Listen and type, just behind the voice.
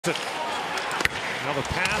Now the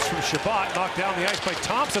pass from Shabbat, knocked down the ice by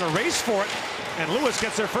Thompson, a race for it, and Lewis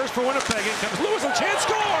gets there first for Winnipeg. In comes Lewis, and chance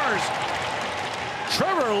scores!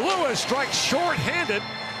 Trevor Lewis strikes shorthanded,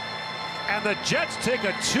 and the Jets take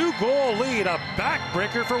a 2-goal lead, a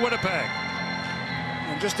backbreaker for Winnipeg.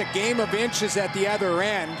 And just a game of inches at the other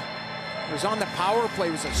end. It was on the power play.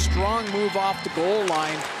 It was a strong move off the goal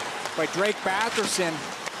line by Drake Batherson.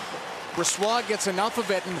 Brossoit gets enough of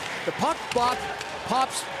it, and the puck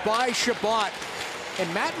pops by Shabbat,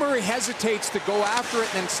 and Matt Murray hesitates to go after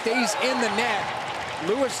it and then stays in the net.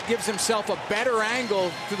 Lewis gives himself a better angle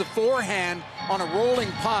to the forehand on a rolling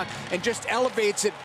puck and just elevates it